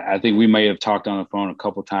I think we may have talked on the phone a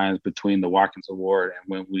couple times between the Watkins Award and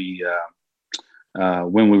when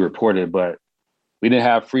we reported, but we didn't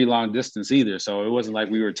have free long distance either. So it wasn't like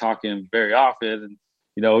we were talking very often. And,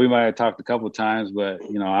 we might have talked a couple of times, but,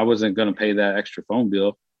 I wasn't going to pay that extra phone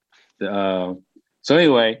bill. So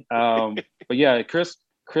anyway, but yeah, Chris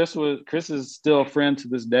is still a friend to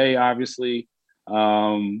this day, obviously.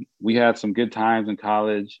 We had some good times in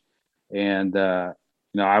college, and, I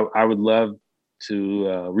would love to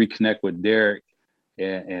reconnect with Derek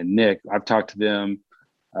and Nick. I've talked to them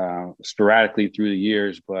sporadically through the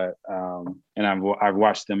years, but and I've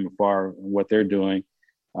watched them afar and what they're doing.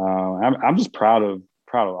 I'm just proud of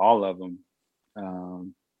all of them,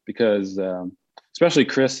 because especially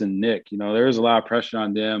Chris and Nick. There was a lot of pressure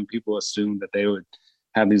on them. People assumed that they would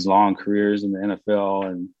have these long careers in the NFL,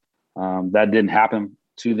 and that didn't happen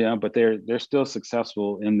to them. But they're still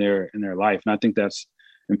successful in their life, and I think that's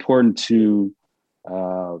important to.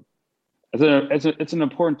 It's an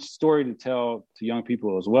important story to tell to young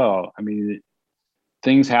people as well. I mean,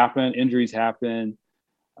 things happen, injuries happen.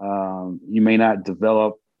 You may not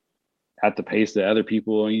develop at the pace that other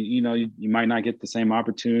people. You might not get the same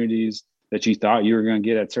opportunities that you thought you were going to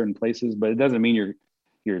get at certain places, but it doesn't mean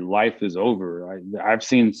your life is over. I've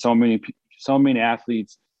seen so many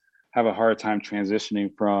athletes have a hard time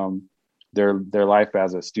transitioning from their life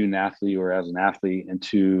as a student athlete or as an athlete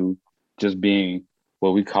into just being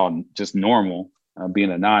what we call just normal, being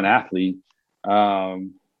a non-athlete.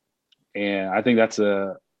 And I think that's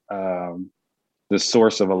the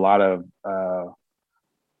source of a lot of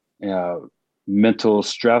mental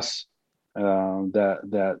stress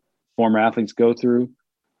that former athletes go through.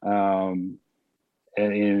 And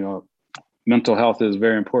mental health is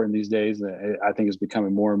very important these days. I think it's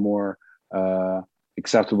becoming more and more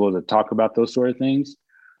acceptable to talk about those sort of things.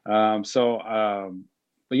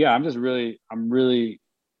 But yeah, I'm really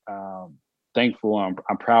thankful.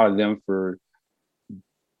 I'm proud of them for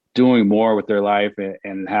doing more with their life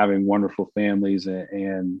and having wonderful families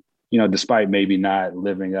and despite maybe not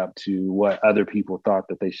living up to what other people thought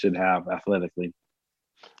that they should have athletically.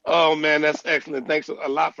 Oh man, that's excellent. Thanks a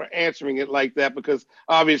lot for answering it like that, because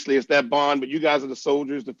obviously it's that bond, but you guys are the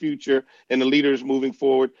soldiers, the future, and the leaders moving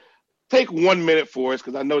forward. Take 1 minute for us,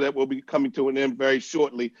 because I know that we'll be coming to an end very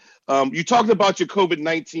shortly. You talked about your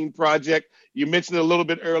COVID-19 project. You mentioned it a little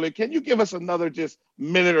bit earlier. Can you give us another just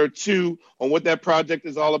minute or two on what that project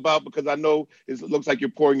is all about? Because I know it looks like you're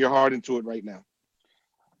pouring your heart into it right now.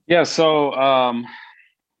 Yeah, so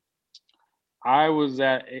I was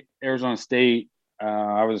at Arizona State.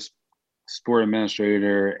 I was a sport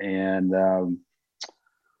administrator and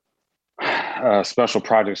special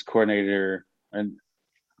projects coordinator, and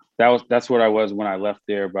that's what I was when I left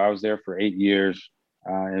there. But I was there for 8 years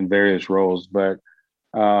in various roles. But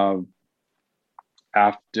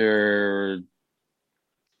after,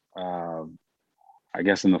 I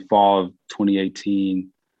guess in the fall of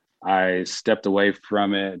 2018, I stepped away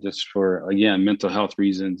from it just for, again, mental health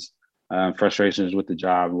reasons, frustrations with the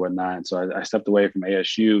job and whatnot. And so I stepped away from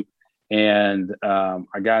ASU, and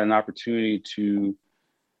I got an opportunity to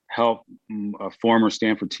help a former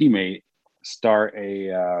Stanford teammate start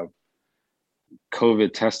a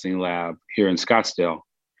COVID testing lab here in Scottsdale.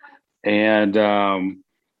 And,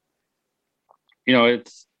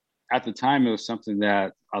 it's at the time, it was something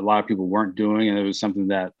that a lot of people weren't doing, and it was something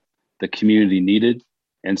that the community needed.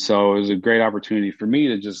 And so it was a great opportunity for me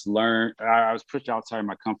to just learn. I was pushed outside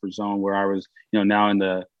my comfort zone where I was, now in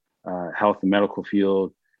the health and medical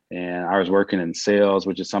field, and I was working in sales,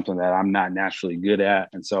 which is something that I'm not naturally good at.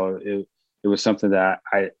 And so it was something that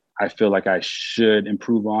I feel like I should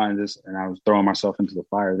improve on this, and I was throwing myself into the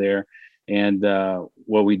fire there. And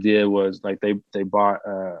what we did was they bought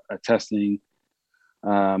a testing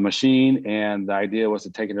machine, and the idea was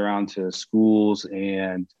to take it around to schools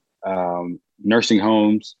and nursing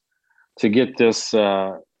homes to get this,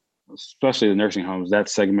 especially the nursing homes. That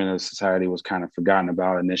segment of society was kind of forgotten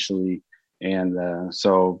about initially, and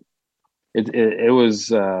so it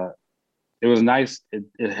was nice.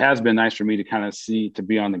 It has been nice for me to kind of to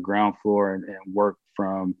be on the ground floor and work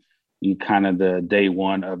from kind of the day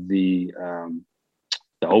one of the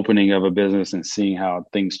opening of a business and seeing how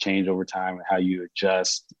things change over time and how you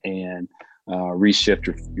adjust and reshift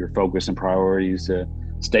your focus and priorities to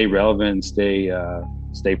stay relevant and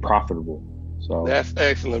stay profitable. So that's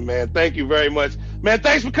excellent, man. Thank you very much, man.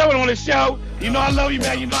 Thanks for coming on the show. I love you,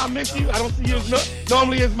 man. I miss you. I don't see you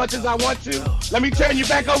normally as much as I want to. Let me turn you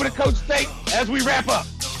back over to Coach State as we wrap up.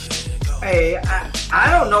 Hey,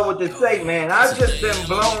 I don't know what to say, man. I've just been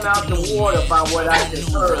blown out the water by what I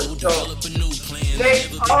just heard. So,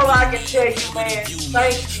 Nick, all I can tell you, man,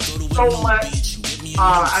 thank you so much.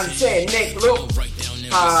 I'm saying, Nick, Luke,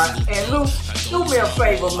 and Luke, do me a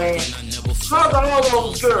favor, man. Hug all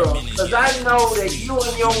those girls, because I know that you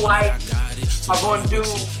and your wife are going to do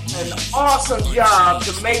an awesome job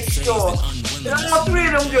to make sure that all three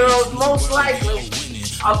of them girls, most likely,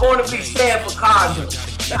 are going to be Stanford Cardinals.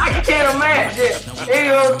 I can't imagine any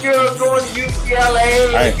of those girls going to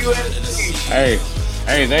UCLA and USC.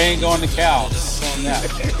 Hey, they ain't going to Cal.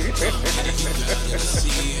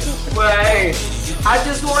 Well, hey, I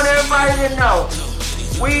just want everybody to know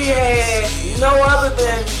we had no other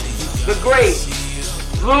than the great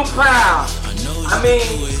Blue Powell. I mean,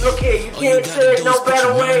 look here, you can't say it no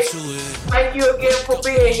better way. Thank you again for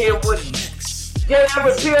being here with J.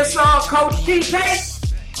 Everett Pearsall, Coach TJ,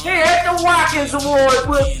 here at the Watkins Awards.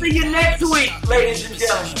 We'll see you next week, ladies and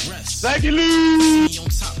gentlemen. Thank you, Lou.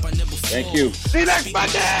 Thank you. See you next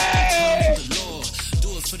Monday.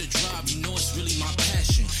 Do it for the drive, you know it's really my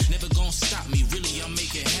passion. Never gonna stop me, really, I'll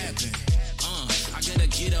make it happen. I gotta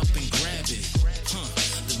get up and grab it.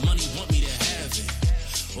 The money want me to have it.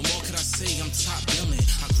 What more could I say? I'm top billing.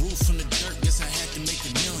 I grew from the dirt, guess I had to make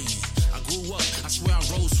 $1 million. I grew up, I swear I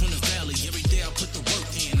rose from the valley. Every day I put the work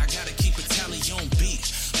in, I gotta keep a tally on beat.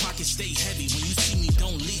 Pockets stay heavy, when you see me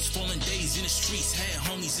don't leave. Falling days in the streets, had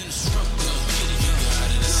homies in the struggle. Go get it, you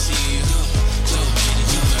gotta see it. Go get it,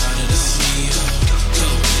 you gotta see it. Go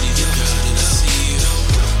get it, you gotta see it.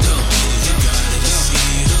 Go get it, you gotta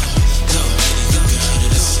see it. Go get it, you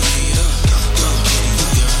gotta see it. Go get it,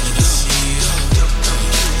 you gotta see it.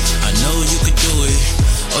 I know you could do it.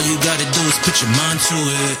 All you gotta do is put your mind to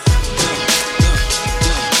it.